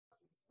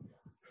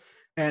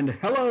And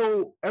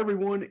hello,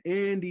 everyone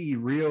in the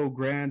Rio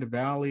Grande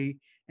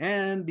Valley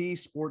and the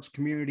sports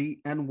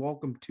community, and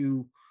welcome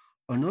to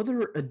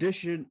another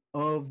edition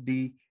of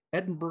the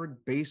Edinburg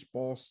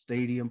Baseball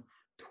Stadium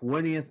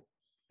 20th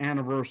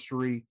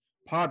anniversary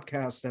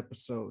podcast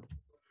episode.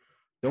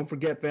 Don't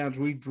forget, fans,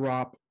 we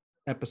drop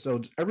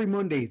episodes every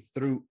Monday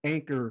through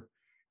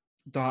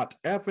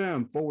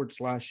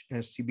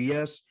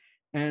anchor.fm/STBS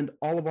and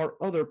all of our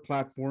other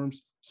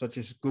platforms such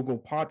as Google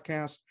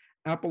Podcast,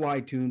 Apple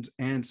iTunes,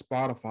 and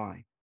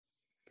Spotify.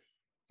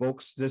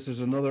 Folks, this is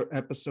another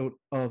episode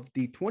of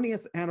the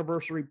 20th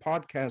anniversary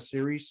podcast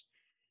series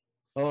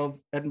of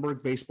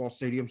Edinburgh Baseball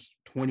Stadium's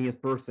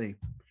 20th birthday.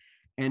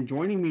 And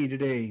joining me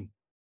today,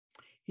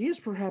 he is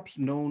perhaps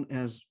known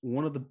as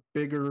one of the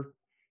bigger.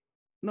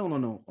 No.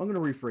 I'm going to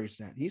rephrase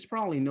that. He's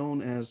probably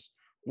known as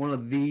one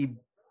of the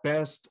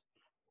best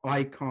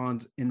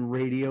icons in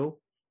radio,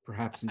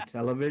 perhaps in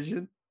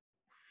television.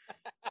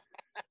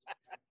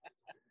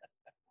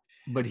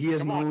 But he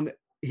is known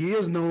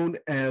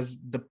as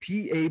the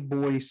PA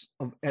voice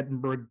of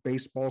Edinburgh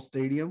Baseball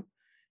Stadium.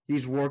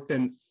 He's worked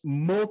in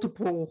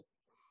multiple.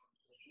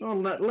 No,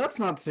 let's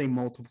not say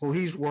multiple.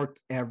 He's worked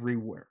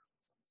everywhere.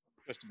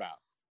 Just about.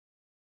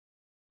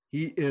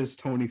 He is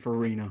Tony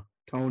Forina.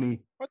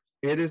 Tony,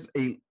 it is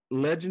a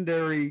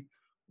legendary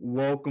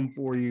welcome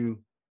for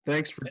you.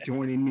 Thanks for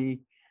joining me.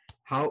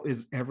 How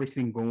is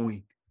everything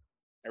going?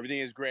 Everything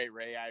is great,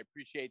 Ray. I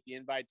appreciate the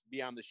invite to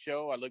be on the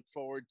show. I look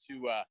forward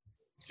to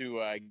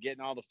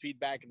getting all the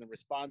feedback and the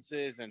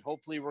responses, and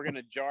hopefully we're going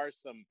to jar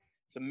some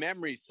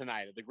memories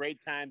tonight of the great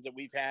times that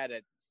we've had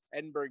at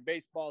Edinburgh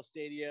Baseball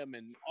Stadium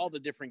and all the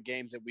different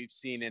games that we've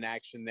seen in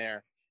action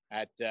there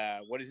at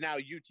what is now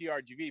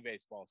UTRGV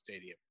Baseball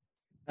Stadium.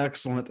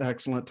 Excellent,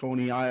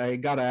 Tony. I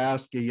gotta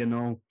ask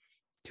you,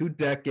 2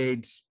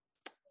 decades.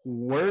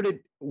 Where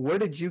did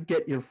you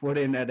get your foot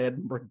in at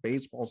Edinburgh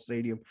Baseball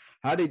Stadium?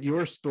 How did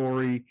your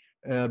story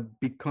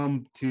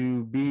become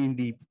to being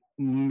the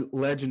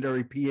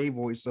legendary PA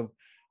voice of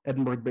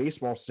Edinburgh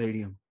Baseball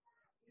Stadium?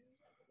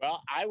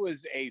 Well, I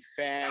was a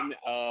fan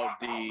of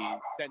the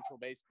Central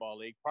Baseball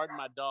League. Pardon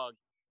my dog;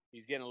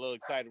 he's getting a little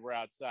excited. We're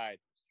outside.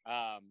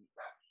 I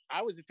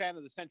was a fan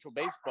of the Central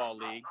Baseball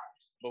League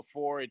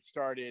before it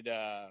started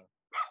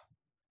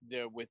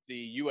with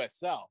the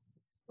USL,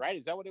 right?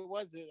 Is that what it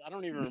was? I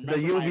don't even remember.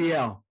 The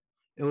UBL.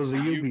 It was a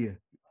UBL.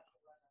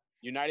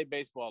 United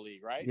Baseball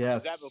League, right?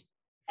 Yes. Was that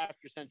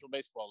after Central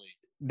Baseball League?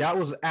 That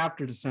was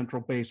after the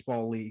Central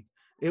Baseball League.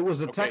 It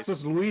was a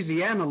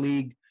Texas-Louisiana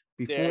League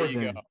before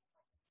then.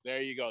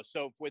 There you go.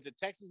 So with the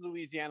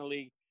Texas-Louisiana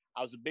League,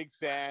 I was a big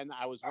fan.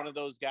 I was one of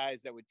those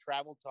guys that would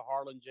travel to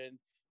Harlingen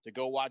to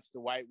go watch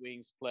the White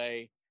Wings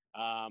play.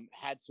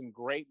 Had some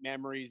great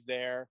memories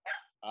there.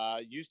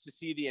 Used to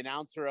see the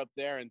announcer up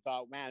there and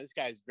thought, man, this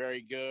guy's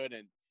very good.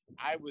 And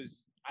I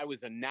was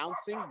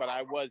announcing, but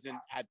I wasn't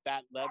at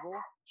that level,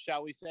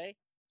 shall we say.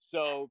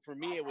 So for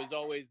me, it was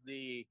always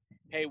hey,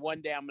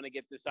 one day I'm going to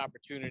get this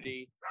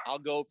opportunity. I'll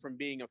go from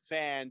being a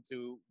fan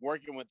to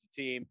working with the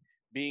team,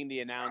 being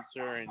the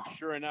announcer. And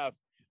sure enough,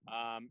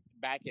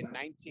 back in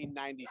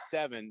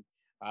 1997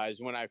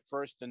 is when I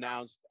first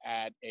announced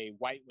at a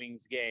White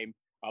Wings game.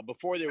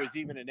 Before there was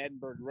even an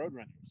Edinburgh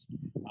Roadrunners.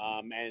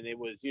 And it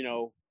was,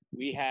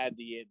 we had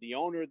the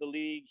owner of the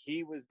league.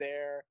 He was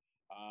there.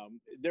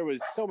 There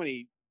was so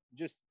many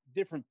just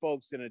different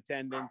folks in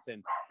attendance.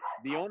 And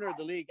the owner of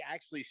the league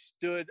actually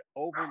stood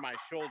over my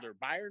shoulder.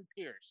 Byron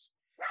Pierce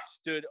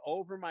stood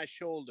over my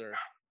shoulder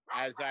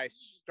as I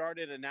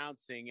started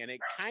announcing. And it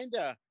kind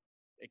of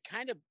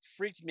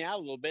freaked me out a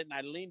little bit. And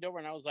I leaned over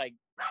and I was like,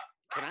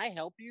 can I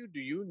help you? Do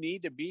you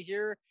need to be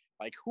here?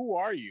 Like, who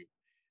are you?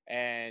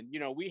 And,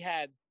 we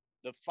had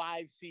the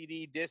 5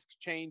 CD disc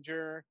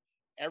changer.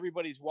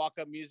 Everybody's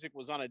walk-up music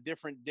was on a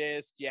different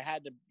disc. You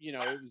had to,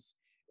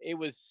 it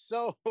was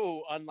so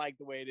unlike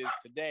the way it is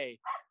today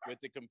with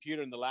the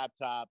computer and the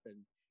laptop.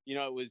 And,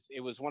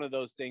 it was one of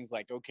those things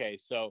like, okay,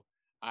 so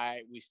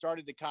we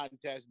started the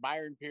contest.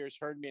 Byron Pierce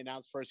heard me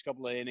announce first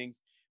couple of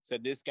innings,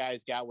 said, this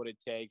guy's got what it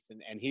takes.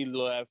 And he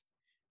left.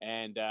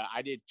 And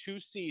I did 2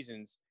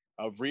 seasons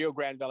of Rio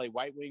Grande Valley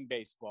White Wing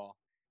baseball.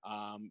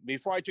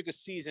 Before I took a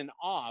season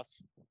off,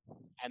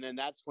 and then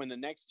that's when the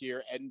next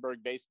year Edinburgh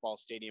Baseball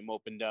Stadium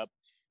opened up,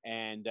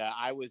 and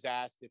I was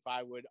asked if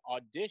I would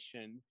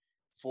audition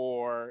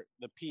for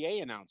the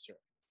PA announcer.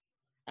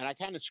 And I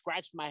kind of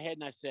scratched my head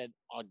and I said,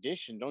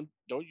 audition? Don't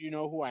you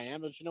know who I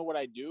am? Don't you know what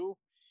I do?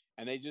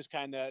 And they just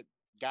kind of,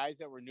 guys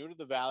that were new to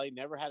the Valley,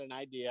 never had an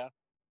idea,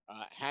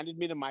 handed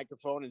me the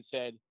microphone and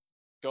said,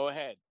 go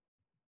ahead.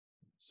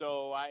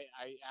 So I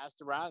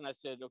asked around and I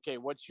said, okay,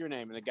 what's your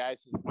name? And the guy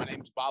says, my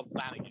name's Bob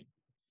Flanagan.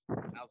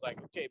 And I was like,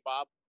 okay,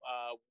 Bob,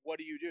 what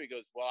do you do? He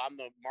goes, well, I'm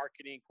the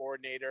marketing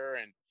coordinator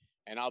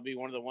and I'll be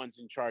one of the ones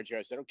in charge here.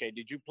 I said, okay,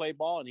 did you play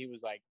ball? And he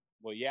was like,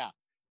 well, yeah.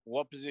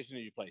 What position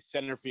did you play?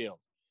 Center field.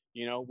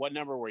 What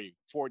number were you?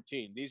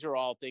 14. These are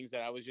all things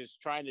that I was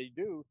just trying to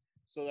do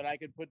so that I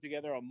could put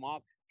together a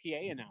mock PA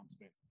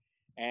announcement.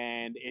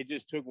 And it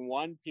just took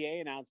one PA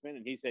announcement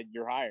and he said,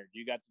 you're hired.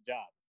 You got the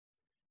job.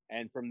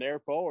 And from there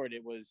forward,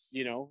 it was,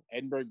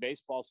 Edinburg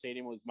Baseball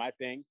Stadium was my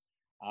thing.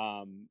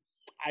 Um,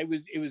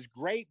 it was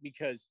great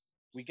because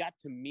we got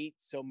to meet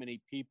so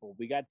many people.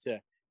 We got to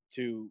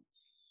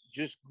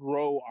just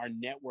grow our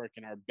network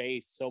and our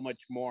base so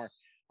much more.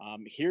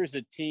 Here's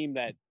a team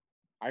that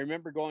I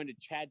remember going to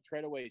Chad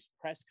Treadaway's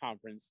press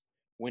conference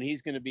when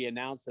he's going to be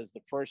announced as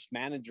the first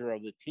manager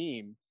of the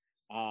team.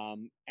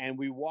 And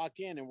we walk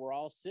in and we're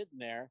all sitting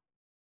there,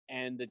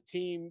 and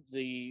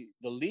the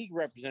league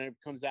representative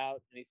comes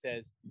out and he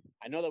says,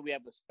 I know that we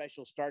have a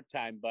special start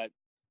time, but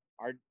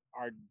our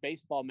our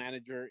baseball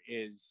manager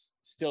is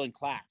still in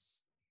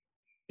class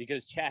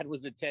because Chad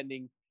was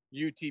attending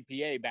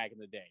UTPA back in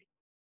the day,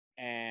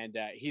 and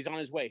he's on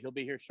his way. He'll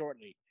be here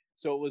shortly.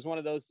 So it was one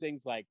of those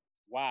things like,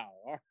 wow,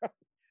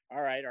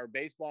 all right, our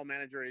baseball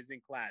manager is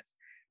in class.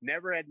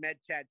 Never had met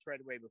Chad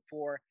Treadway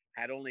before,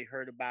 had only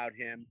heard about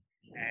him,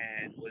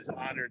 and was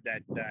honored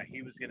that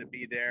he was going to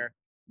be there.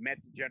 Met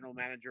the general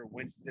manager,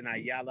 Winston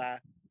Ayala,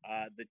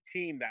 the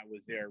team that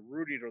was there,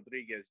 Rudy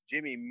Rodriguez,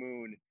 Jimmy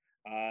Moon,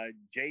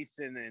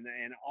 Jason,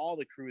 and all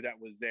the crew that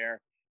was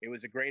there. It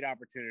was a great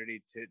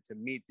opportunity to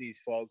meet these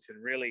folks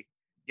and really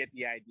get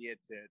the idea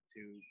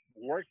to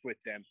work with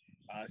them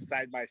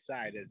side by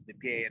side as the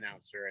PA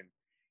announcer. And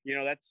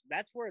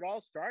that's where it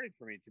all started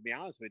for me, to be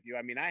honest with you.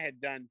 I mean, I had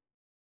done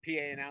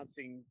PA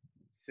announcing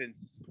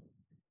since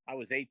I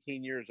was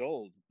 18 years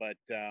old, but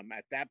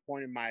at that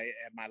point in my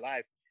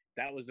life,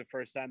 that was the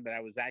first time that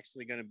I was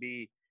actually going to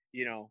be,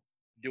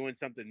 doing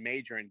something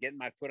major, and getting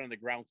my foot on the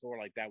ground floor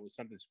like that was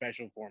something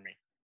special for me.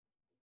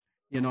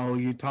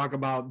 You talk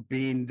about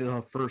being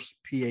the first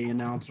PA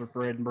announcer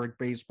for Edinburg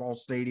Baseball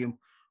Stadium.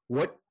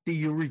 What do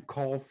you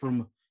recall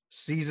from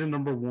season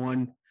number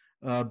one,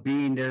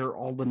 being there,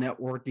 all the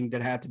networking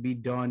that had to be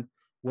done?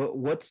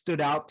 What stood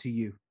out to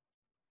you?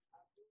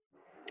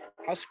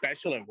 How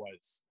special it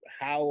was.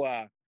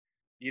 How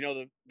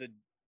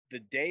the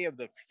day of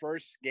the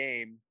first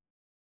game.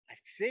 I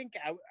think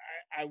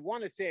I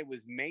want to say it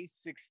was May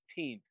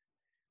 16th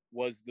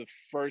was the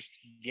first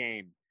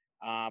game.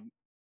 Um,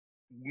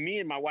 Me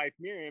and my wife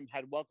Miriam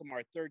had welcomed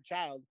our third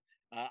child,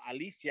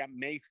 Alicia,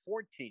 May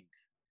 14th.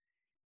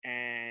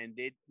 And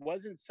it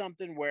wasn't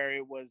something where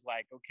it was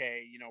like,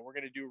 okay, we're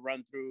going to do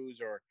run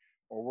throughs or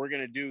we're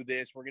going to do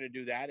this, we're going to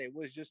do that. It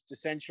was just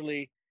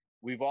essentially,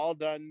 we've all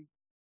done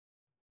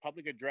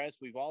public address,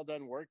 we've all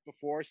done work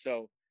before.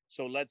 So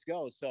let's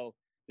go. So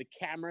the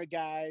camera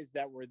guys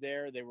that were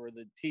there, they were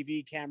the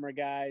TV camera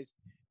guys.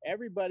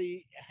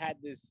 Everybody had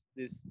this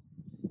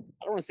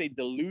I don't want to say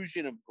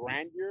delusion of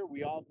grandeur.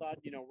 We all thought,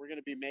 we're going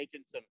to be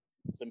making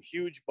some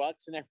huge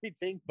bucks and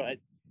everything, but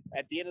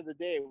at the end of the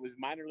day, it was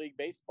minor league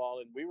baseball,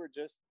 and we were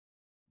just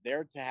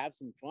there to have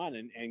some fun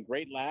and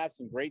great laughs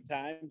and great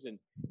times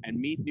and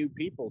meet new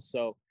people.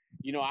 So,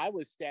 I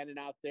was standing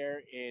out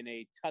there in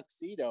a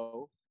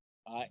tuxedo,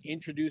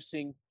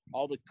 introducing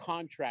all the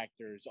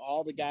contractors,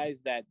 all the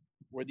guys that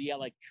were the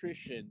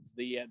electricians,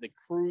 the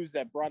crews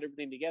that brought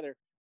everything together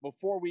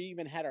before we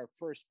even had our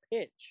first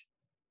pitch.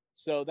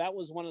 So that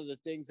was one of the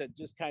things that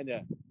just kind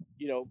of,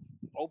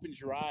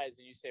 opens your eyes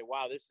and you say,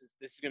 wow, this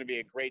is going to be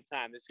a great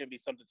time. This is going to be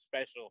something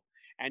special.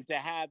 And to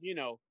have,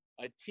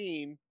 a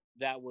team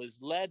that was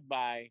led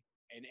by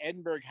an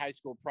Edinburg High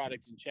School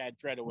product in Chad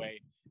Treadaway.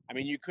 I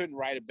mean, you couldn't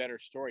write a better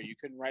story. You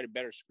couldn't write a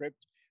better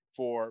script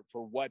for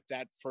what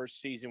that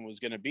first season was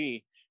going to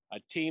be. A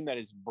team that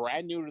is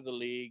brand new to the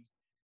league.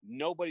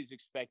 Nobody's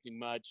expecting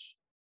much.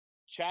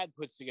 Chad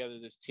puts together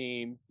this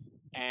team,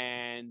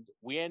 and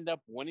we end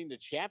up winning the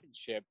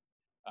championship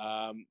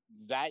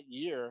that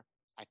year.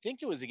 I think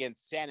it was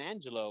against San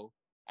Angelo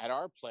at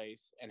our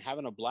place, and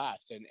having a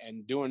blast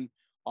and doing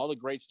all the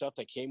great stuff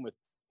that came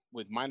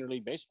with minor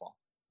league baseball.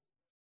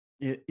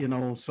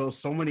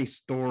 So many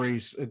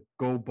stories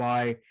go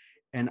by,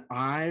 and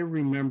I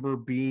remember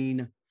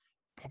being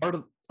part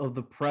of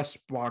the press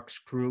box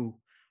crew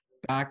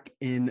back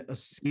in a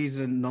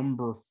season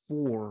number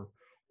 4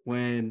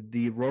 when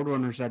the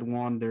Roadrunners had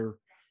won their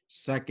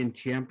second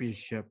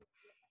championship.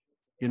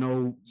 You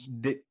know,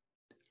 the,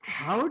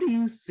 how do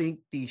you think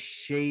the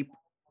shape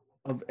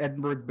of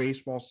Edinburg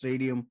Baseball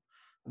Stadium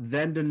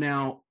then to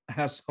now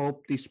has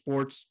helped the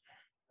sports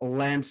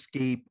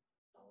landscape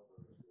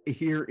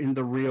here in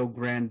the Rio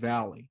Grande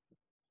Valley?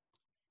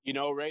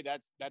 Ray,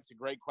 that's a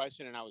great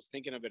question, and I was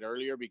thinking of it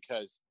earlier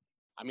because,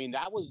 I mean,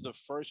 that was the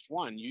first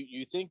one.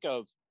 You think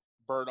of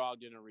Bird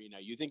Ogden Arena,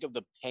 you think of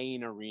the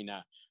Payne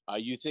Arena,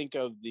 you think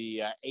of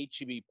the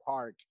HEB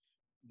Park.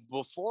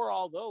 Before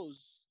all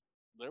those,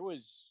 there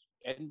was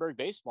Edinburg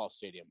Baseball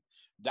Stadium.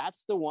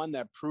 That's the one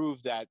that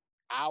proved that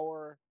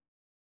our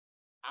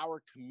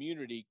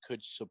community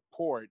could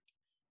support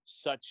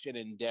such an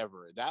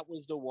endeavor. That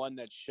was the one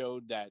that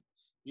showed that,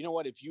 you know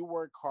what, if you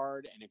work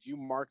hard and if you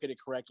market it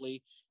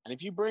correctly, and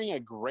if you bring a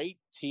great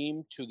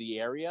team to the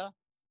area,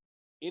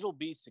 it'll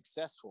be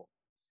successful.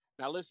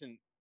 Now, listen,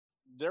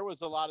 there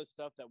was a lot of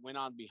stuff that went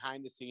on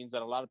behind the scenes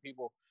that a lot of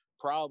people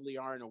probably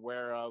aren't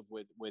aware of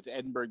with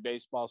Edinburg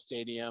Baseball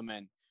Stadium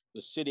and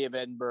the city of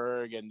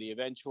Edinburgh and the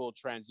eventual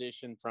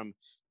transition from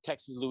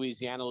Texas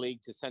Louisiana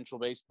League to Central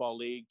Baseball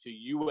League to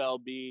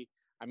ULB.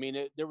 I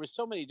mean, there were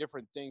so many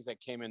different things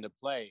that came into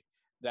play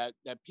that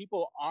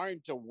people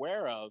aren't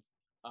aware of,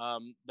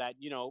 that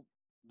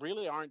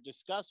really aren't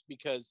discussed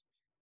because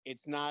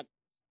it's not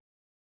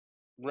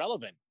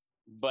relevant.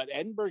 But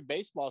Edinburgh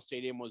Baseball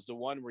Stadium was the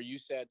one where you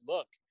said,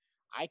 look,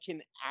 I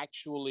can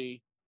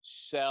actually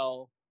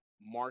sell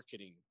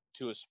marketing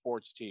to a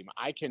sports team.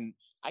 I can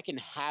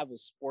have a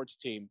sports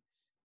team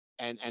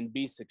and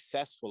be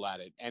successful at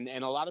it. And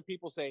a lot of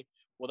people say,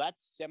 well,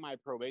 that's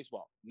semi-pro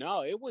baseball.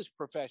 No, it was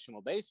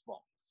professional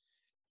baseball.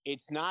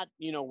 It's not,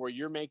 where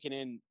you're making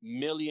in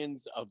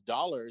millions of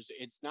dollars.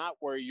 It's not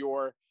where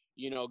you're,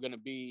 going to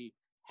be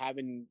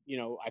having,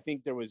 I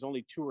think there was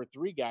only 2 or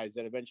 3 guys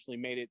that eventually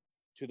made it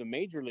to the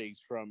major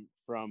leagues from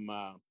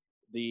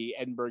the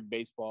Edinburgh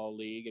Baseball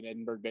League and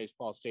Edinburgh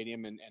Baseball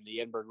Stadium and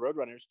the Edinburgh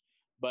Roadrunners.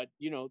 But,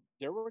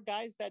 there were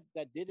guys that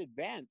did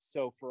advance.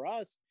 So for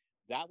us,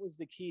 that was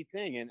the key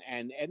thing.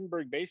 And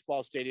Edinburgh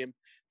Baseball Stadium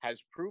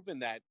has proven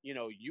that,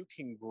 you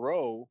can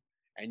grow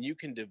and you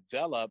can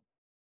develop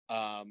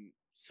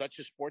such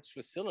a sports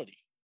facility.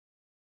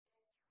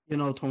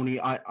 Tony,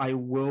 I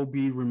will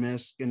be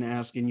remiss in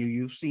asking you.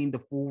 You've seen the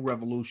full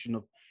revolution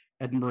of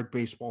Edinburgh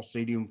Baseball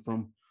Stadium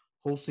from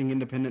hosting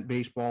independent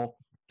baseball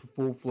to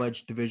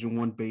full-fledged Division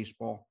One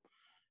baseball.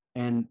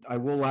 And I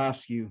will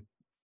ask you,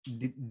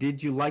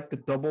 did you like the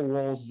double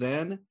walls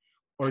then,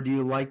 or do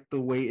you like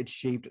the way it's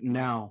shaped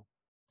now?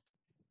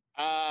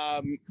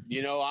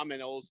 I'm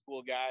an old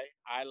school guy.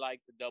 I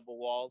like the double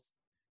walls.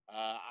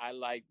 I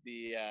like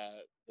the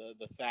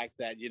fact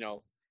that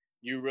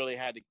you really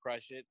had to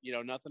crush it.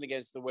 Nothing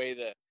against the way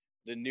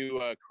the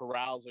new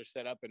corrals are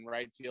set up in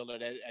right field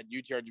at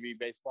UTRGV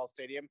Baseball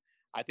Stadium.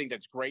 I think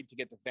that's great to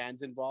get the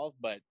fans involved,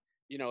 but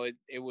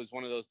it was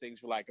one of those things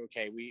where, like,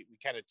 okay, we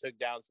kind of took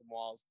down some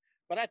walls,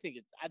 but I think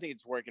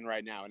it's working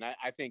right now, and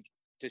I think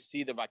to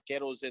see the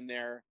Vaqueros in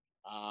there,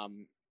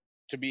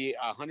 to be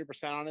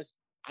 100% honest,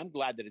 I'm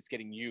glad that it's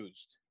getting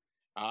used.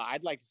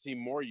 I'd like to see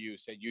more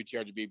use at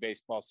UTRGV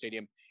Baseball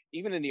Stadium,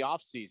 even in the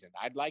off season.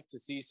 I'd like to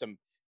see some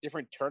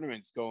different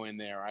tournaments go in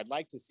there. I'd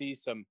like to see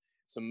some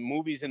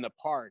movies in the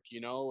park.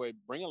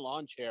 Bring a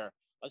lawn chair.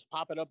 Let's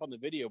pop it up on the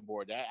video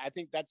board. I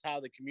think that's how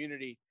the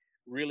community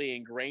really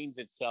ingrains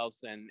itself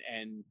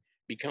and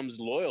becomes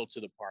loyal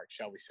to the park,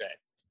 shall we say.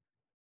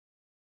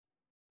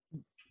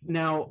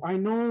 Now, I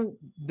know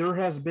there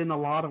has been a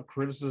lot of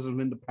criticism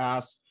in the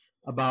past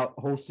about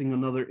hosting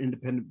another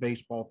independent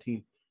baseball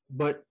team,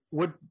 but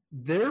would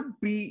there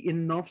be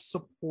enough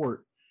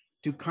support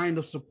to kind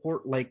of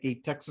support like a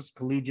Texas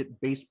Collegiate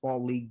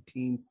Baseball League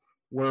team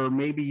where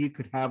maybe you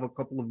could have a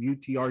couple of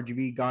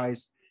UTRGV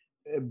guys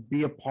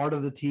be a part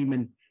of the team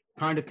and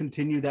kind of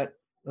continue that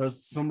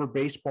summer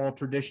baseball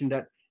tradition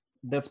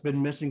that's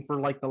been missing for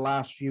like the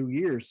last few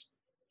years?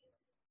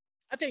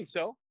 I think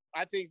so.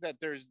 I think that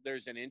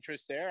there's an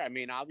interest there. I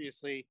mean,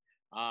 obviously,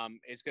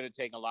 it's going to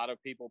take a lot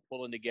of people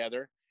pulling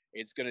together.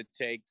 It's going to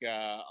take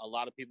a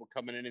lot of people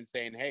coming in and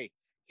saying, "Hey,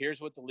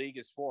 here's what the league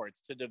is for.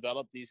 It's to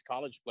develop these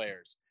college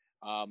players.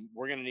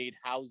 We're going to need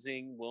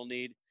housing. We'll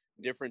need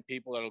different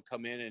people that'll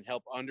come in and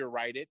help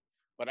underwrite it."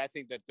 But I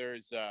think that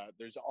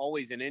there's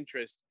always an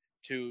interest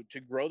to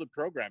grow the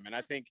program, and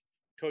I think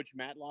Coach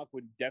Matlock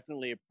would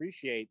definitely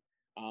appreciate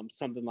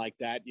something like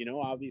that.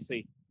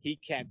 Obviously, he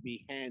can't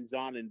be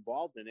hands-on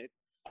involved in it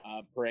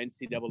per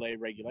NCAA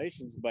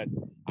regulations, but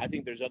I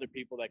think there's other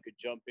people that could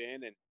jump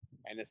in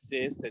and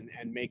assist and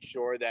make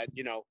sure that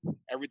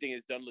everything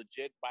is done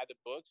legit by the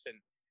books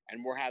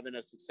and we're having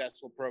a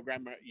successful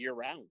program year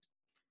round.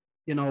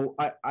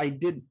 I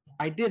did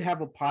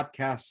have a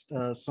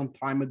podcast some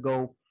time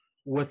ago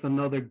with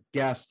another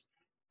guest,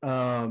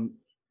 um,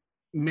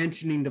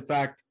 mentioning the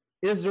fact,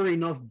 is there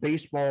enough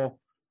baseball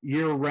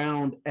year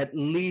round, at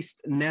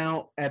least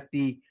now at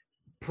the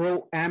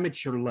pro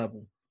amateur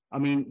level? I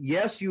mean,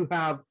 yes, you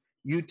have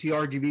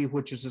UTRGV,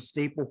 which is a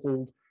staple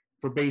hold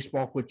for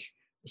baseball, which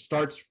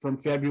starts from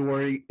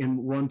February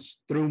and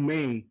runs through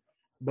May.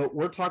 But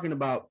we're talking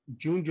about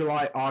June,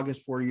 July,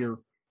 August, where your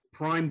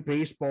prime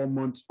baseball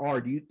months are.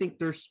 Do you think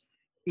there's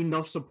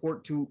enough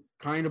support to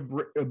kind of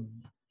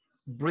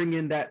bring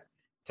in that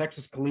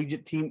Texas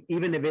collegiate team,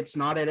 even if it's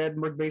not at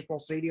Edinburgh Baseball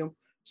Stadium?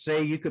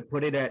 Say you could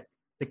put it at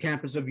the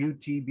campus of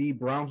UTB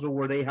Brownsville,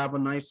 where they have a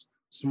nice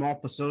small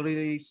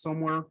facility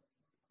somewhere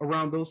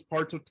around those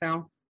parts of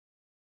town.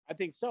 I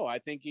think so. I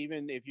think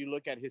even if you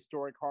look at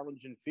historic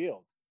Harlingen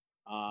Field,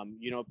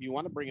 if you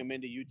want to bring them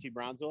into UT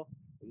Brownsville,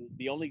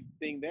 the only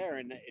thing there,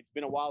 and it's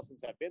been a while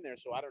since I've been there,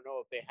 so I don't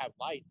know if they have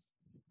lights.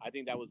 I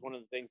think that was one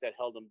of the things that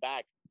held them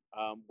back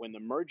when the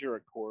merger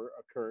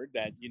occurred,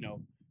 that,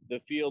 the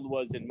field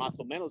was in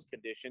más o menos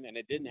condition and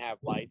it didn't have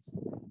lights.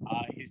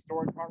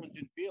 Historic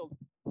Harlingen Field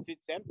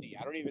sits empty.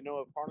 I don't even know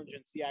if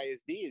Harlingen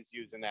CISD is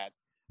using that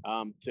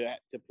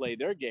to play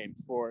their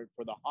games for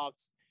the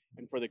Hawks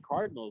and for the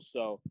Cardinals.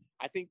 So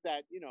I think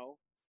that,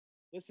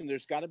 listen,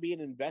 there's got to be an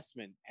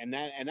investment, and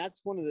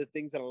that's one of the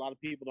things that a lot of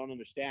people don't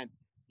understand.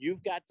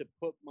 You've got to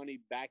put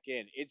money back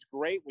in. It's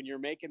great when you're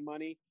making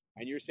money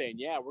and you're saying,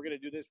 yeah, we're going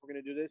to do this, we're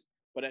going to do this.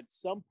 But at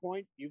some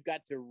point, you've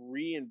got to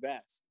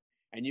reinvest,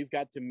 and you've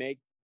got to make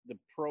the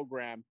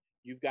program,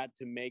 you've got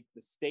to make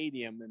the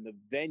stadium and the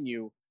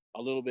venue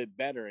a little bit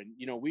better. And,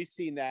 we've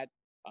seen that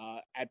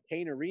at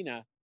Payne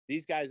Arena.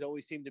 These guys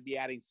always seem to be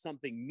adding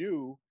something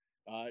new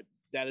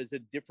that is a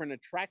different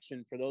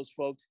attraction for those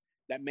folks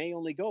that may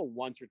only go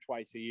once or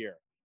twice a year.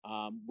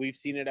 We've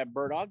seen it at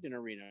Bert Ogden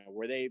Arena,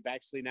 where they've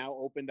actually now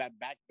opened that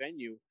back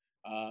venue.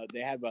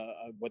 They have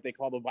a what they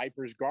call the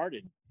Viper's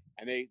Garden,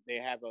 and they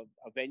have a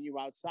venue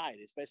outside,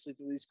 especially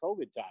through these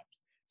COVID times.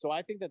 So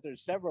I think that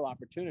there's several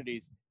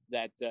opportunities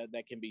that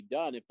can be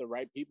done if the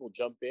right people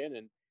jump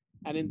in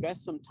and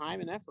invest some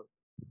time and effort.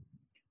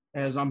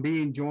 As I'm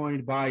being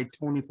joined by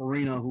Tony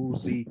Forina,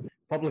 who's the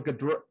public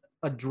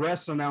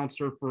address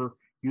announcer for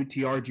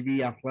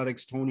UTRGV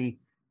Athletics. Tony,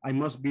 I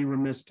must be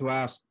remiss to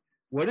ask,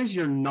 what is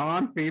your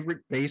non-favorite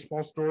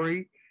baseball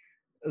story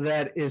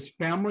that is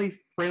family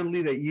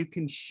friendly that you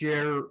can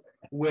share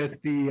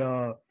with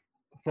the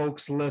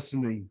folks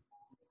listening?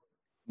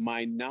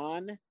 My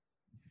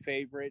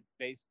non-favorite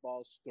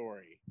baseball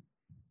story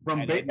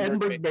from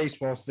Edinburg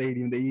Baseball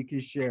Stadium that you can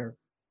share.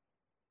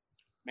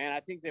 Man, I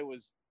think it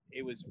was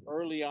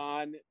early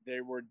on.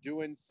 They were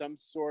doing some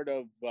sort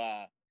of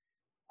a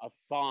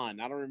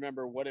thon. I don't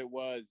remember what it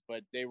was,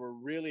 but they were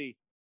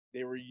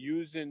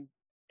using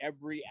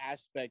every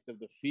aspect of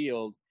the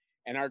field.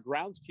 And our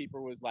groundskeeper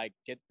was like,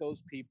 get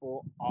those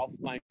people off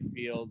my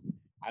field.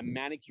 I'm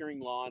manicuring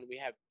lawn. We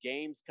have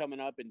games coming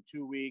up in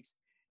 2 weeks,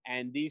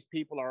 and these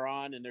people are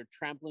on and they're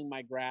trampling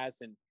my grass.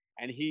 And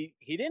he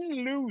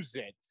didn't lose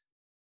it.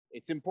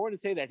 It's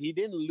important to say that he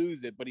didn't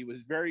lose it, but he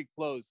was very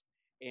close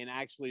in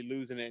actually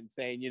losing it and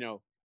saying,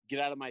 get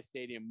out of my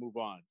stadium, move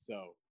on.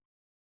 So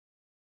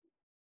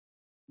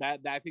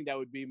that I think that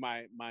would be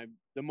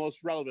the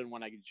most relevant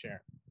one I could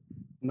share.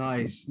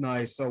 Nice.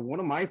 So one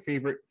of my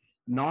favorite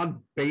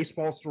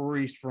non-baseball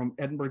stories from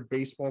Edinburg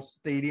Baseball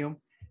Stadium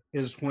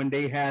is when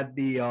they had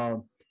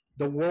the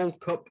World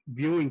Cup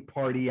viewing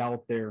party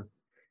out there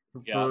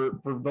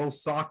for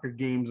those soccer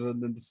games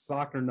and the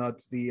soccer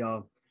nuts,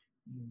 the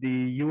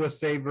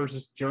USA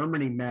versus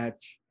Germany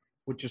match,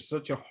 which is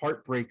such a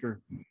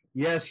heartbreaker.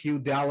 Yes, Hugh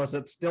Dallas,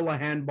 it's still a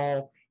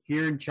handball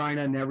here in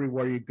China and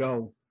everywhere you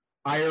go.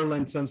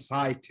 Ireland sends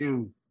high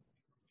too.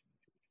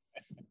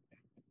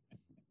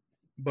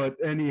 But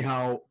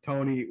anyhow,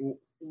 Tony,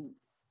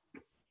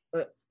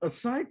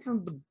 aside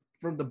from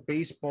the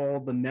baseball,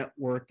 the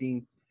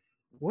networking,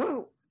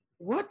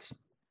 what's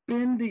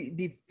been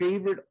the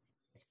favorite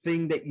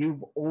thing that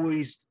you've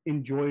always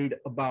enjoyed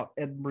about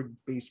Edinburg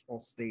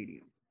Baseball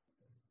Stadium?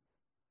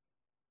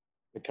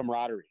 The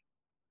camaraderie.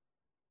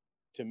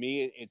 To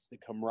me, it's the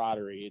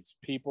camaraderie. It's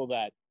people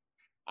that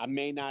I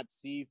may not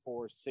see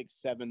for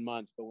 6-7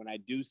 months, but when I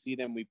do see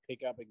them, we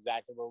pick up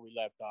exactly where we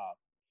left off.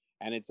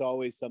 And it's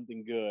always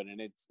something good.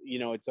 And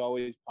it's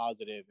always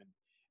positive.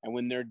 And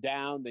when they're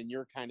down, then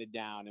you're kind of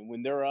down. And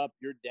when they're up,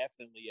 you're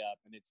definitely up.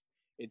 And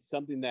it's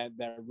something that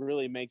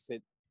really makes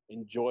it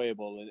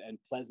enjoyable and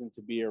pleasant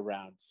to be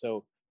around.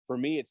 So for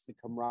me, it's the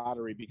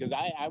camaraderie, because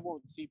I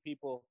won't see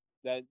people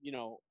that,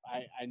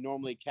 I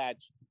normally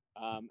catch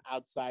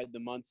outside the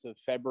months of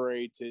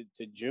February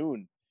to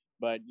June.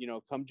 But,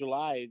 come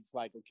July, it's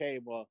like, okay,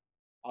 well,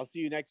 I'll see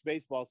you next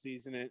baseball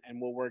season and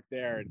we'll work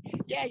there. And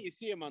yeah, you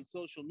see them on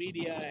social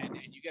media and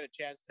you get a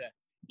chance to,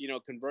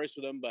 converse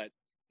with them, but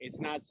it's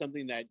not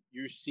something that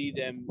you see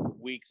them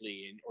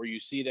weekly or you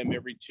see them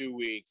every 2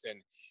 weeks.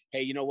 And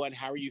hey, you know what,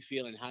 how are you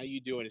feeling? How are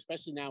you doing?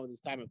 Especially now in this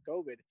time of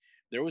COVID,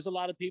 there was a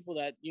lot of people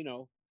that,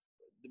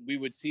 we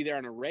would see there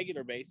on a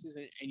regular basis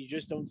and you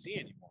just don't see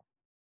anymore.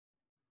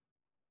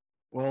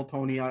 Well,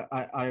 Tony,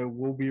 I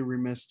will be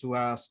remiss to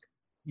ask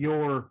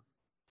your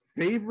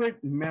favorite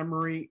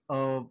memory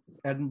of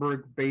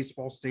Edinburg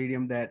Baseball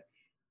Stadium that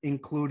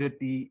included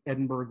the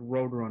Edinburg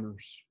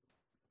Roadrunners.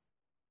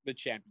 The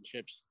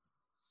championships.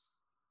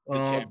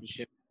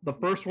 Championship. The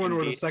first one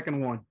or the second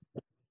one?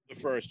 The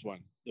first one.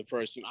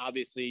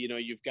 Obviously,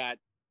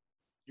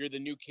 you're the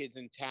new kids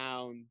in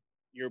town.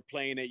 You're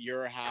playing at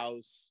your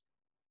house.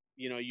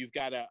 You've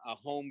got a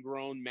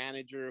homegrown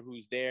manager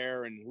who's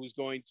there and who's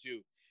going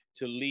to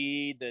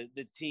lead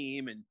the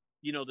team. And,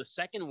 the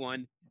second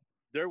one,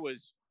 there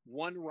was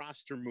one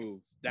roster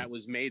move that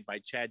was made by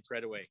Chad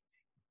Treadaway.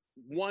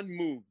 One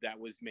move that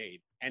was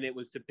made, and it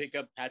was to pick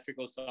up Patrick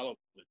O'Sullivan.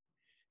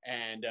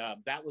 And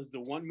that was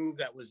the one move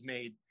that was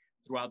made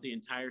throughout the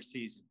entire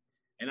season.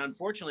 And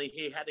unfortunately,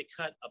 he had to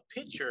cut a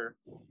pitcher,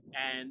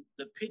 and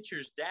the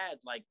pitcher's dad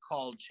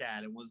called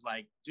Chad and was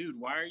like, "Dude,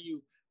 why are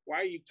you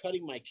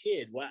cutting my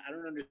kid? Why? I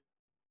don't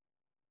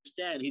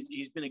understand.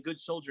 He's been a good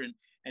soldier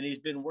and he's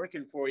been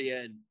working for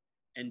you."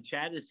 And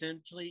Chad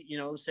essentially,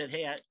 said,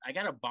 "Hey, I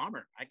got a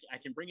bomber. I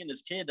can bring in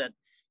this kid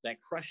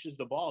that crushes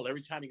the ball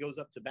every time he goes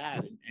up to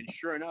bat." And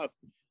sure enough,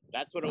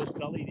 that's what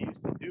O'Sully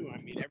used to do. I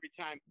mean, every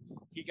time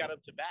he got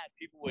up to bat,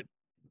 people would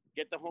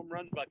get the home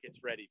run buckets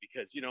ready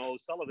because,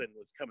 O'Sullivan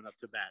was coming up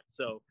to bat.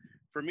 So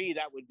for me,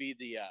 that would be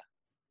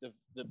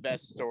the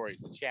best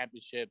stories, the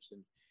championships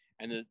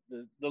and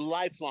the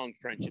lifelong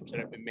friendships that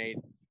have been made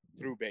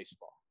through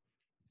baseball.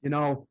 You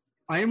know,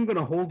 I am going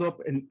to hold up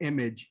an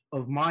image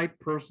of my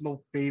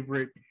personal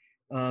favorite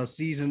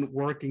season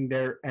working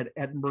there at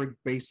Edinburg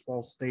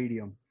Baseball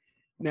Stadium.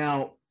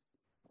 Now,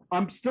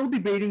 I'm still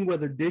debating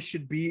whether this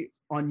should be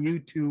on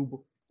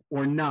YouTube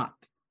or not,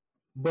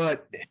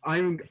 but I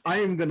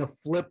am going to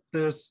flip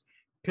this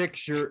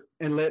picture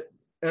and let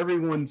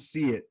everyone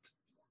see it.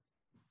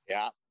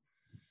 Yeah.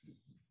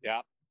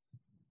 Yeah.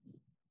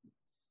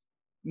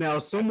 Now,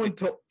 someone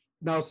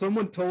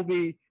told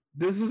me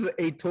this is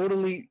a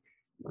totally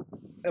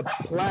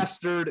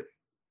plastered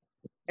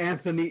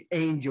Anthony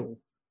Angel.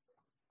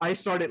 I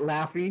started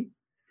laughing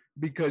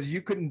because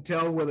you couldn't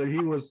tell whether he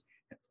was,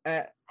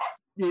 at,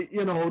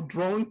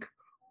 drunk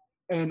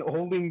and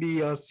holding the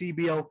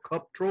CBL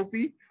Cup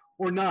trophy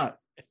or not.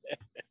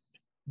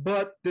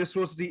 But this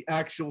was the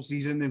actual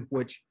season in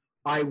which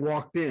I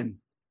walked in.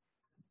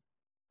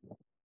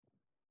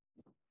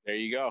 There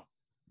you go.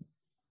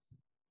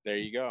 There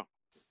you go.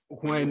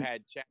 When you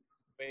had Chad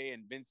Way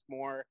and Vince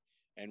Moore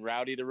and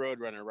Rowdy the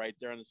Roadrunner right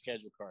there on the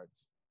schedule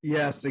cards.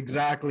 Yes,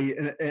 exactly.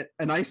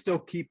 And I still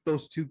keep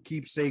those two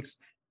keepsakes,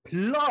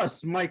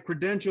 plus my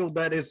credential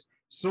that is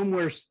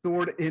somewhere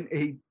stored in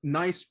a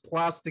nice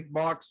plastic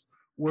box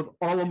with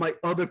all of my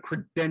other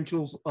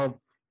credentials of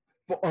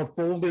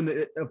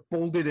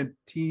folded in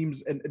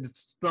teams and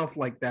stuff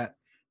like that.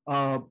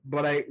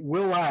 But I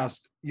will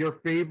ask your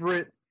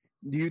favorite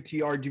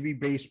UTRGV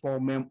baseball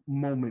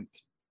moment.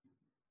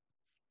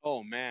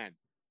 Oh man,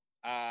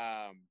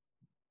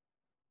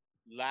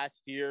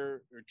 last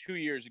year or 2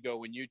 years ago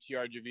when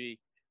UTRGV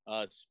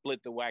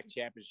split the WAC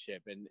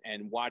championship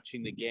and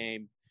watching the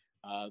game,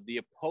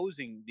 the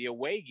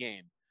away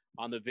game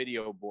on the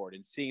video board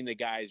and seeing the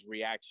guys'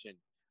 reaction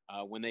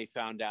when they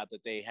found out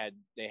that they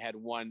had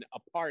won a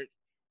part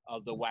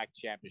of the WAC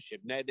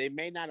championship. Now, they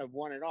may not have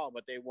won it all,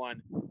 but they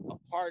won a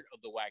part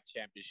of the WAC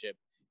championship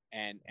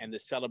and the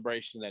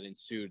celebration that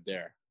ensued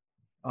there.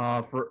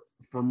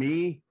 For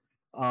me,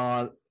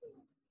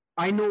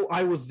 I know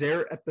I was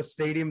there at the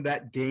stadium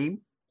that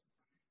game,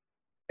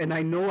 and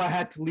I know I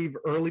had to leave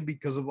early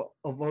because of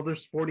other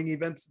sporting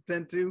events to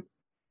attend to.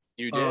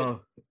 You did?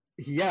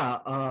 Yeah.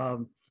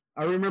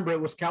 I remember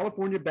it was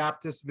California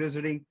Baptist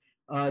visiting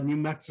New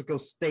Mexico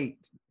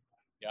State.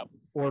 Yep.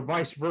 Or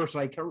vice versa.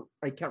 I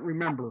can't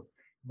remember.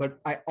 But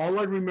all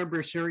I remember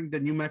is hearing the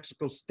New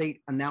Mexico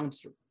State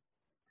announcer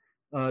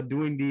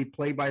doing the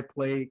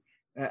play-by-play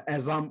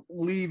as I'm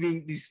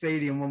leaving the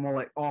stadium. I'm all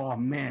like, oh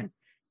man,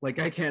 like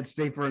I can't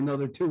stay for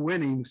another 2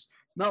 innings.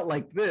 Not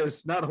like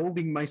this, not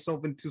holding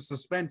myself into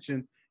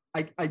suspension.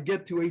 I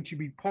get to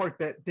HEB Park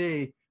that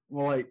day. I'm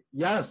like,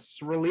 yes,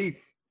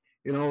 relief.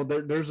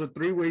 There's a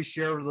 3-way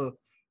share of the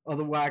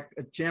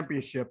WAC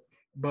championship.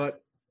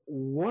 But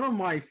one of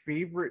my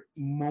favorite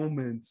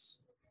moments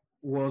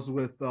was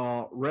with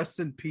rest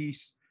in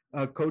peace,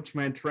 Coach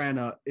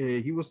Mantrana.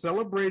 He was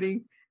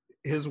celebrating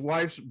his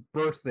wife's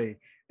birthday,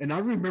 and I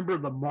remember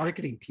the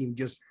marketing team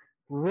just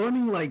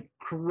running like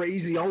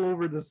crazy all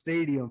over the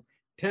stadium,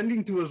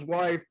 tending to his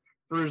wife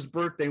for his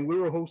birthday. And we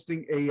were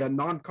hosting a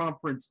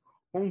non-conference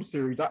home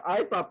series.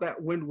 I thought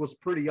that win was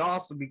pretty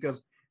awesome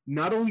because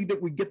not only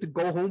did we get to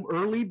go home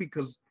early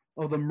because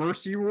of the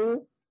mercy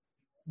rule,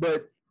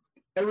 but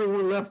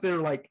everyone left there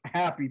like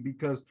happy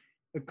because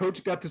the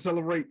coach got to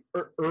celebrate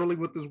early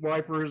with his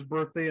wife for his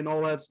birthday and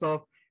all that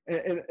stuff.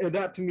 And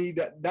that to me,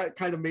 that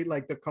kind of made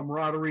like the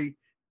camaraderie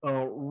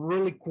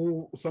really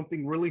cool,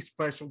 something really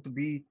special to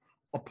be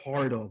a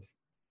part of.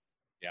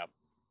 Yeah.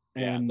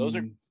 Yeah. And those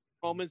are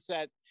moments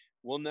that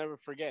we'll never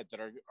forget, that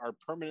are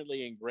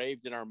permanently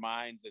engraved in our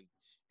minds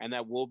and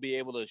that we'll be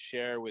able to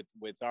share with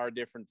our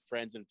different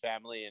friends and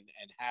family and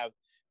have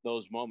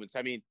those moments.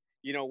 I mean,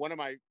 one of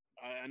my,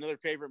 another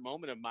favorite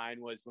moment of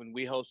mine was when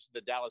we hosted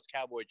the Dallas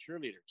Cowboy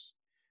cheerleaders.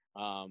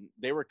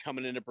 They were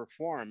coming in to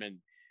perform, and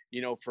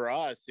for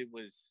us it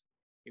was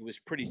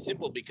pretty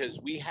simple because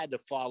we had to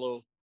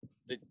follow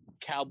the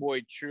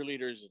Cowboy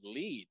cheerleaders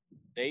lead.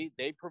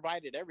 They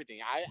provided everything.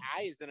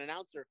 I as an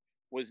announcer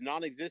was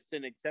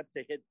non-existent except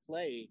to hit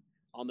play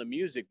on the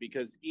music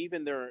because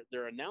even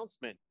their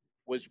announcement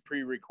was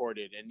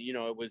pre-recorded, and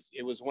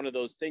it was one of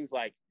those things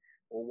like,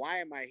 well, why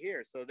am I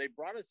here? So they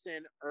brought us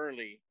in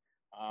early.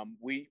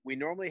 We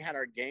normally had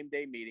our game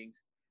day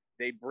meetings.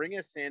 They bring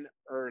us in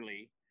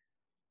early.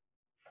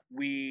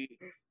 We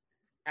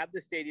have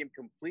the stadium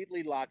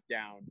completely locked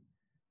down.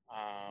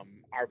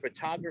 Our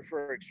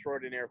photographer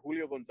extraordinaire,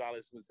 Julio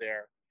Gonzalez, was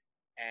there.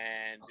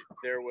 And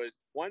there was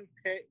one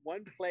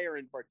player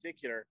in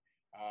particular,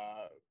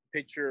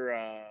 pitcher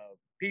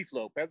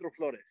Pedro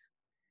Flores.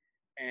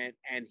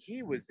 And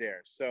he was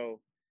there. So,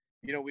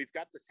 we've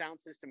got the sound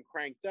system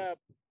cranked up.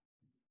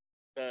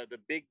 The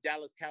big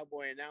Dallas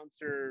Cowboy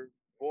announcer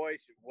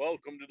voice,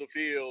 welcome to the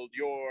field.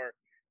 You're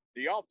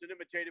the often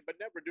imitated but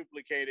never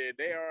duplicated.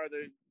 They are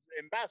the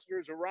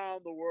ambassadors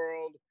around the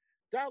world,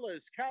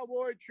 Dallas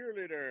Cowboy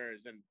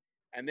cheerleaders.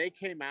 And they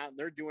came out and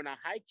they're doing a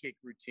high kick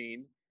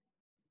routine.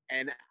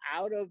 And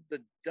out of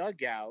the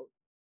dugout,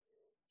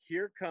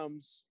 here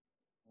comes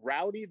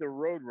Rowdy the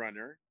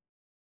Roadrunner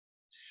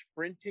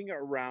sprinting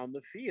around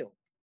the field.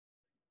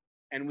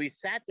 And we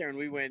sat there and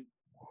we went,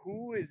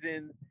 who is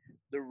in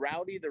the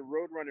Rowdy the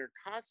Roadrunner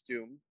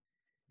costume,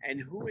 and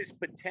who is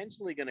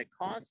potentially going to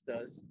cost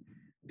us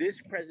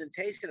this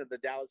presentation of the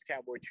Dallas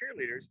Cowboy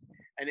cheerleaders?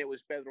 And it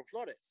was Pedro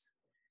Flores.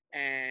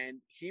 And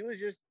he was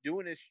just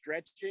doing his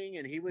stretching,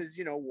 and he was,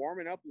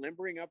 warming up,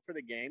 limbering up for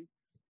the game,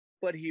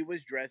 but he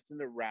was dressed in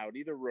the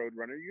Rowdy the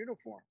Roadrunner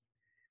uniform.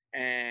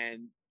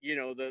 And,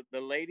 the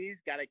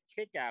ladies got a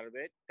kick out of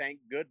it, thank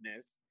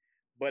goodness.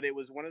 But it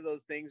was one of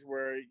those things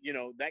where,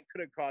 that could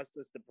have cost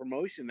us the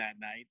promotion that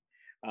night,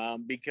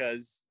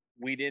 because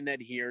we didn't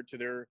adhere to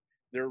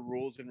their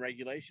rules and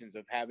regulations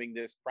of having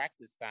this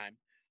practice time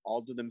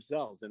all to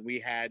themselves. And we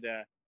had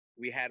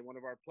one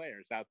of our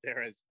players out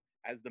there as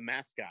the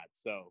mascot.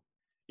 So,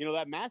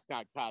 that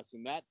mascot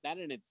costume, that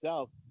in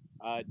itself,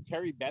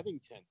 Terry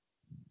Bevington,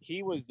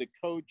 he was the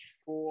coach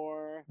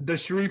for the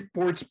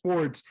Shreveport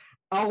Sports.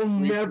 I'll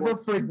never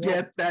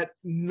forget that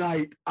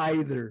night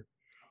either.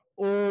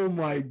 Oh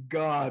my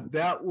God,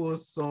 that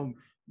was some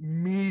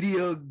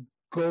media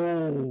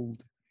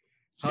gold.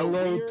 So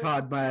hello,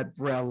 Todd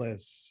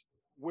Madrelis.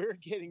 We're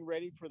getting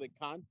ready for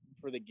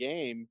the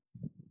game,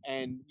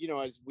 and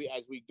as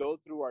we go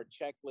through our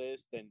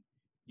checklist, and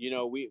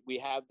we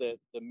have the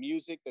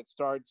music that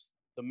starts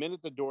the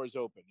minute the doors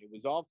open. It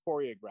was all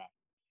choreographed.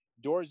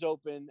 Doors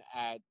open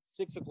at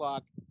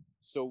 6:00,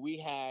 so we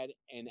had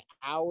an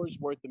hour's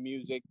worth of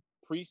music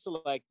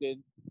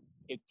pre-selected.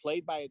 It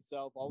played by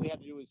itself. All we had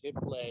to do was hit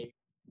play.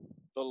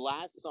 The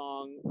last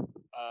song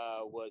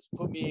was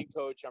 "Put Me in,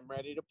 Coach. I'm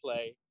ready to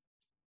play."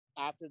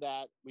 After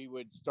that, we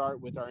would start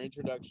with our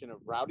introduction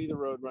of Rowdy the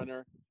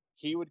Roadrunner.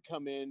 He would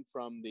come in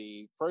from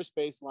the first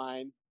base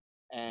line,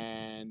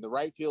 and the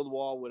right field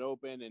wall would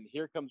open, and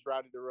here comes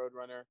Rowdy the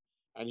Roadrunner,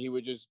 and he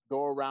would just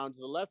go around to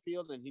the left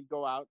field, and he'd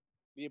go out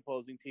the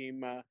opposing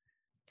team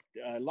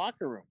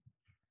locker room.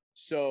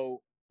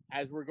 So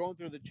as we're going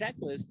through the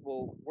checklist,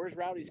 well, where's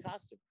Rowdy's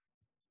costume?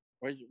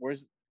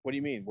 Where's what do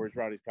you mean? Where's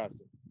Rowdy's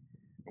costume?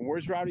 And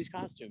where's Rowdy's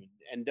costume?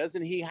 And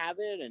doesn't he have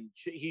it? And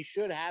he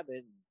should have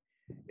it.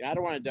 I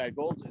don't want to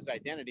divulge his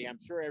identity. I'm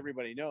sure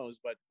everybody knows,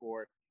 but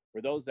for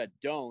those that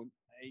don't,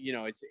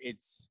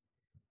 it's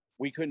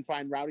we couldn't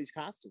find Rowdy's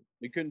costume.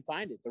 We couldn't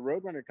find it. The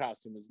Roadrunner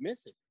costume was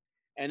missing.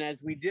 And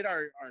as we did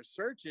our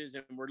searches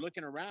and we're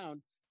looking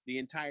around the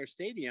entire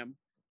stadium,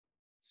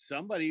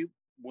 somebody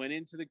went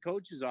into the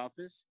coach's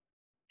office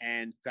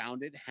and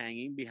found it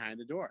hanging behind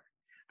the door.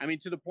 I mean,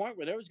 to the point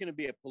where there was going to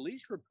be a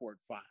police report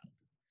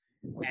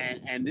filed.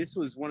 And this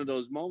was one of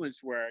those moments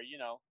where,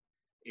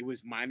 it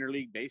was minor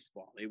league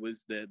baseball. It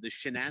was the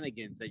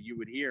shenanigans that you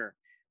would hear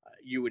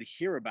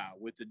about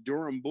with the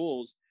Durham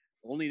Bulls.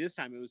 Only this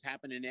time it was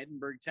happening in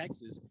Edinburg,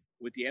 Texas,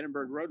 with the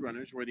Edinburg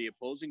Roadrunners, where the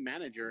opposing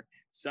manager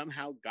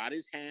somehow got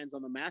his hands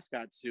on the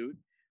mascot suit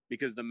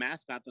because the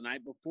mascot the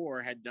night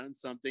before had done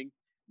something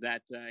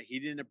that he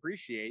didn't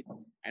appreciate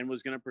and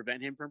was going to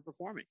prevent him from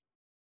performing.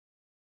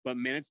 But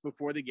minutes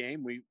before the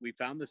game, we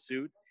found the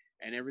suit,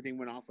 and everything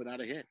went off without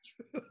a hitch.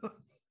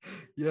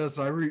 Yes,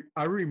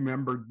 I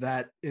remembered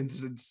that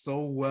incident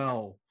so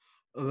well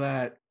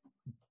that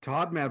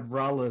Todd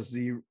Madrelis,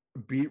 the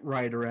beat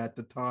writer at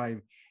the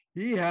time,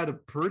 he had a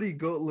pretty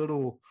good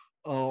little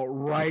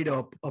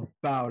write-up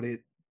about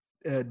it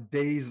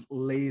days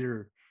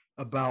later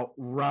about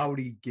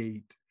Rowdy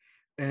Gate.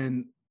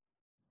 And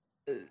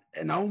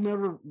I'll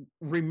never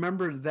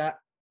remember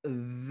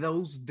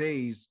those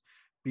days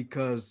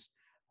because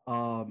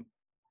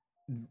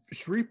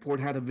Shreveport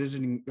had a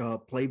visiting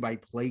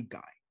play-by-play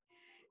guy.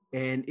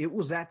 And it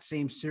was that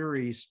same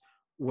series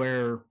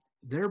where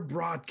their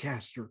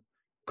broadcaster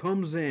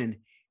comes in,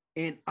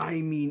 and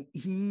I mean,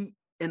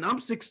 I'm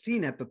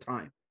 16 at the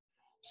time.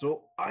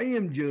 So I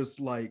am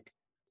just like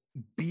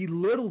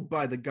belittled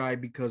by the guy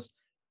because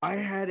I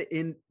had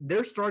in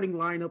their starting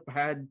lineup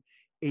had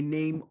a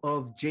name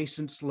of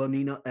Jason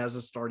Slanina as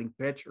a starting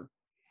pitcher.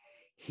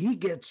 He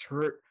gets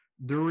hurt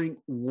during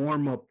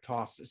warm-up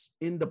tosses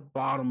in the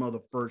bottom of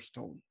the first,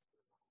 Tony.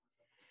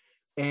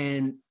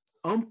 And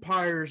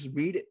umpires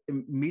meet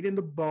in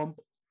the bump.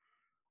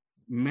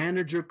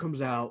 Manager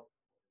comes out,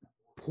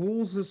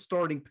 pulls his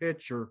starting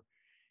pitcher,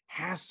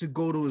 has to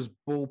go to his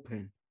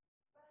bullpen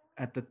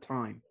at the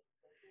time,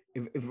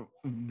 if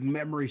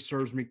memory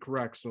serves me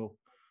correct. So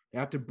they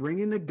have to bring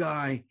in the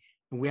guy,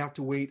 and we have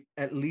to wait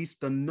at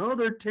least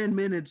another 10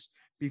 minutes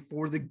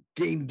before the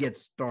game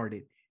gets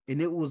started.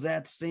 And it was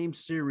that same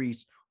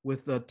series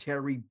with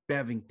Terry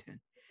Bevington.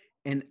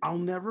 And I'll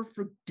never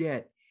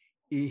forget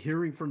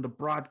hearing from the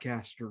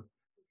broadcaster,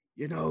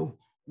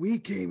 we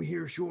came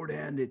here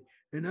shorthanded,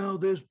 and now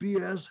this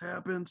BS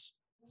happens.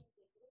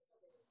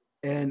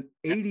 And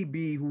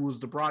ADB, who was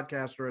the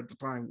broadcaster at the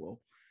time,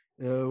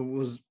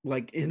 was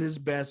like in his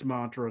best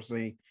mantra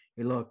saying,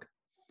 hey, look,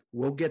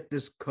 we'll get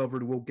this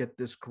covered. We'll get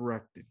this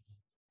corrected.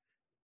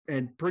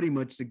 And pretty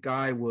much the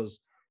guy was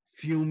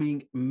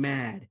fuming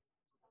mad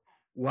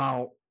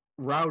while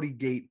Rowdy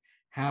Gate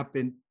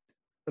happened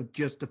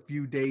just a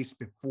few days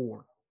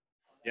before.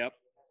 Yep.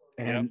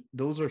 And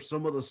those are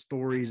some of the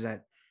stories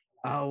that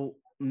I'll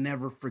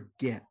never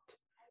forget.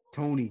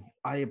 Tony,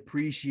 I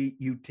appreciate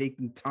you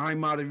taking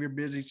time out of your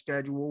busy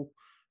schedule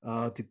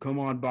to come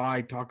on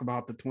by, talk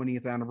about the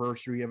 20th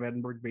anniversary of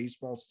Edinburg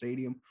Baseball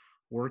Stadium.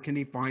 Where can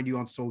they find you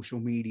on social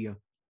media?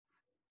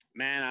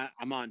 Man,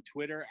 I'm on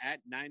Twitter at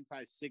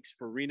 956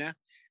 Forina,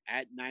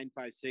 at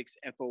 956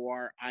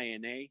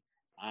 Forina.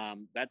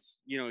 That's,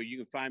 you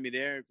can find me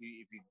there. If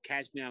you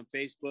catch me on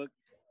Facebook,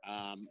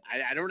 I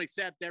don't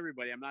accept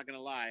everybody. I'm not going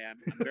to lie. I'm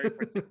very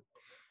particular,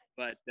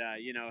 but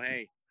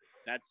hey,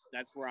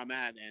 that's where I'm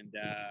at. And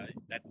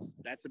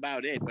that's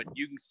about it. But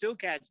you can still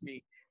catch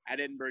me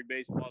at Edinburg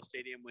Baseball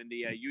Stadium when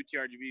the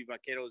UTRGV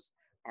Vaqueros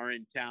are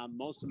in town.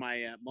 Most of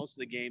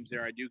the games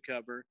there I do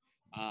cover,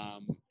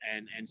 and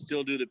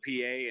still do the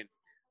PA and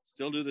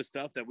still do the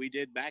stuff that we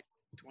did back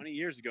 20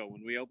 years ago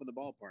when we opened the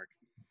ballpark.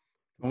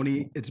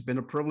 Tony, it's been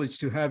a privilege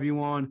to have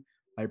you on.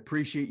 I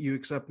appreciate you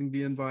accepting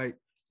the invite.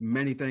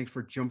 Many thanks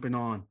for jumping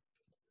on.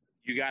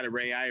 You got it,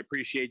 Ray. I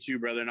appreciate you,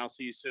 brother, and I'll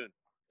see you soon.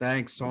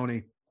 Thanks,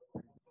 Tony.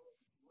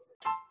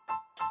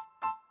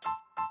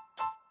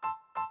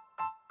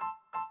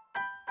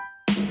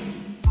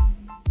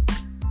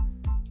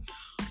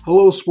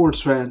 Hello,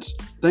 sports fans.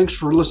 Thanks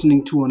for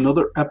listening to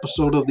another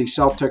episode of the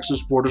South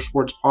Texas Border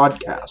Sports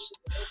Podcast.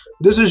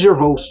 This is your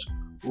host,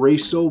 Ray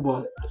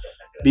Silva.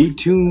 Be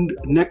tuned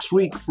next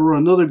week for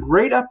another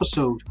great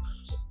episode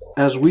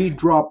as we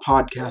drop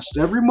podcasts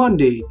every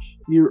Monday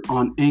here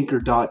on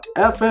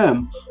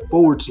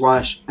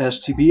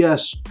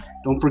anchor.fm/STBS.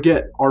 Don't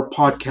forget, our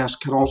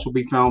podcast can also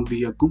be found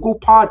via Google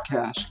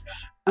Podcast,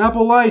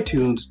 Apple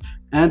iTunes,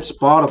 and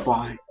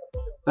Spotify.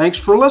 Thanks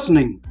for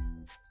listening.